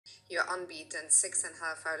You're unbeaten,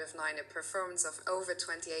 6.5 out of 9, a performance of over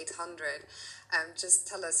 2,800. Just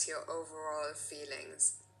tell us your overall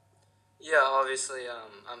feelings. Yeah, obviously,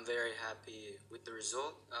 I'm very happy with the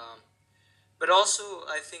result. But also,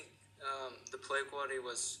 I think the play quality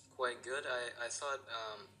was quite good. I thought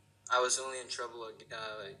I was only in trouble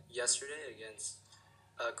yesterday against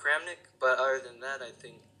Kramnik, but other than that, I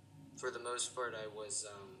think for the most part, I was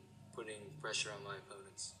putting pressure on my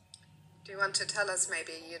opponents. Do you want to tell us,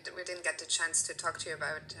 maybe we didn't get the chance to talk to you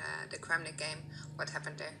about the Kramnik game? What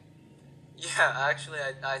happened there? Yeah, actually,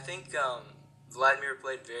 I think Vladimir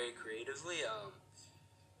played very creatively.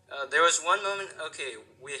 There was one moment. Okay,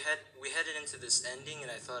 we headed into this ending,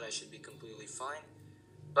 and I thought I should be completely fine.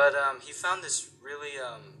 But he found this really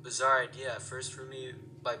bizarre idea at first for me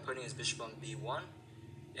by putting his bishop on b1.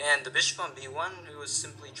 And the bishop on b1, it was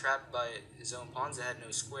simply trapped by his own pawns that had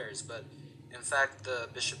no squares. But in fact, the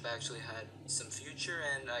bishop actually had some future,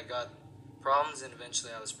 and I got problems, and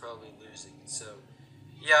eventually I was probably losing. So,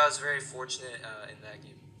 yeah, I was very fortunate in that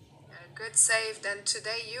game. Good save. Then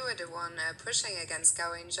today you were the one pushing against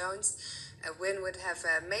Gawain Jones. A win would have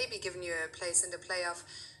maybe given you a place in the playoff.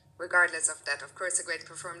 Regardless of that, of course, a great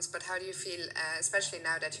performance. But how do you feel, especially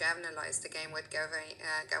now that you have analyzed the game with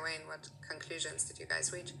Gawain? What conclusions did you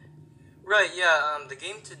guys reach? Right, yeah, the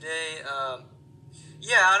game today,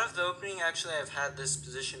 yeah, out of the opening, actually, I've had this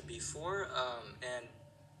position before, and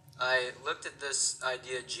I looked at this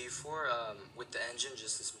idea G4 with the engine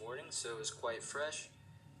just this morning, so it was quite fresh.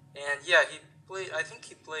 And yeah, he played. I think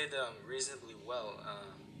he played reasonably well,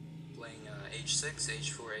 playing H6,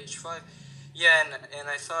 H4, H5. Yeah, and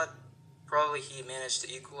I thought probably he managed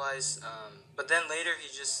to equalize, but then later he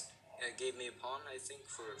just gave me a pawn. I think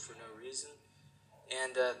for no reason,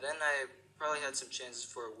 and then I probably had some chances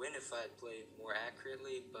for a win if I had played more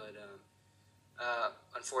accurately, but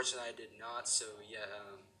unfortunately I did not. So yeah,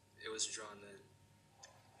 it was drawn then.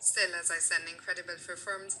 Still, as I said, an incredible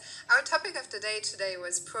performance. Our topic of the day today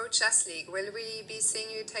was Pro Chess League. Will we be seeing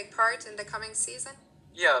you take part in the coming season?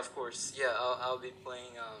 Yeah, of course. Yeah, I'll be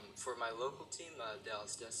playing for my local team,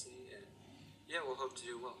 Dallas Destiny, and yeah, we'll hope to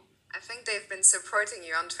do well. I think they've been supporting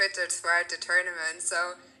you on Twitter throughout the tournament.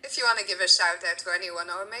 So if you want to give a shout out to anyone,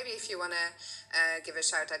 or maybe if you want to give a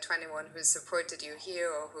shout out to anyone who supported you here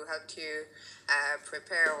or who helped you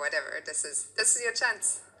prepare or whatever, this is your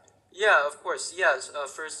chance. Yeah, of course. Yeah.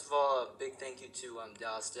 First of all, a big thank you to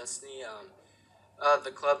Dallas Destiny.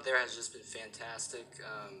 The club there has just been fantastic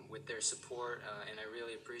with their support, and I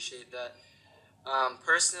really appreciate that.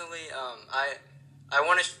 Personally, I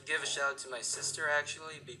want to give a shout out to my sister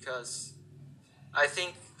actually because I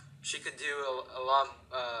think she could do a lot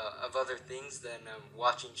of other things than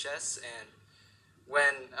watching chess. And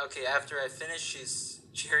after I finish, she's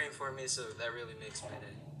cheering for me, so that really makes my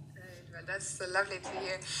day. Great, well, that's lovely to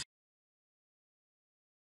hear.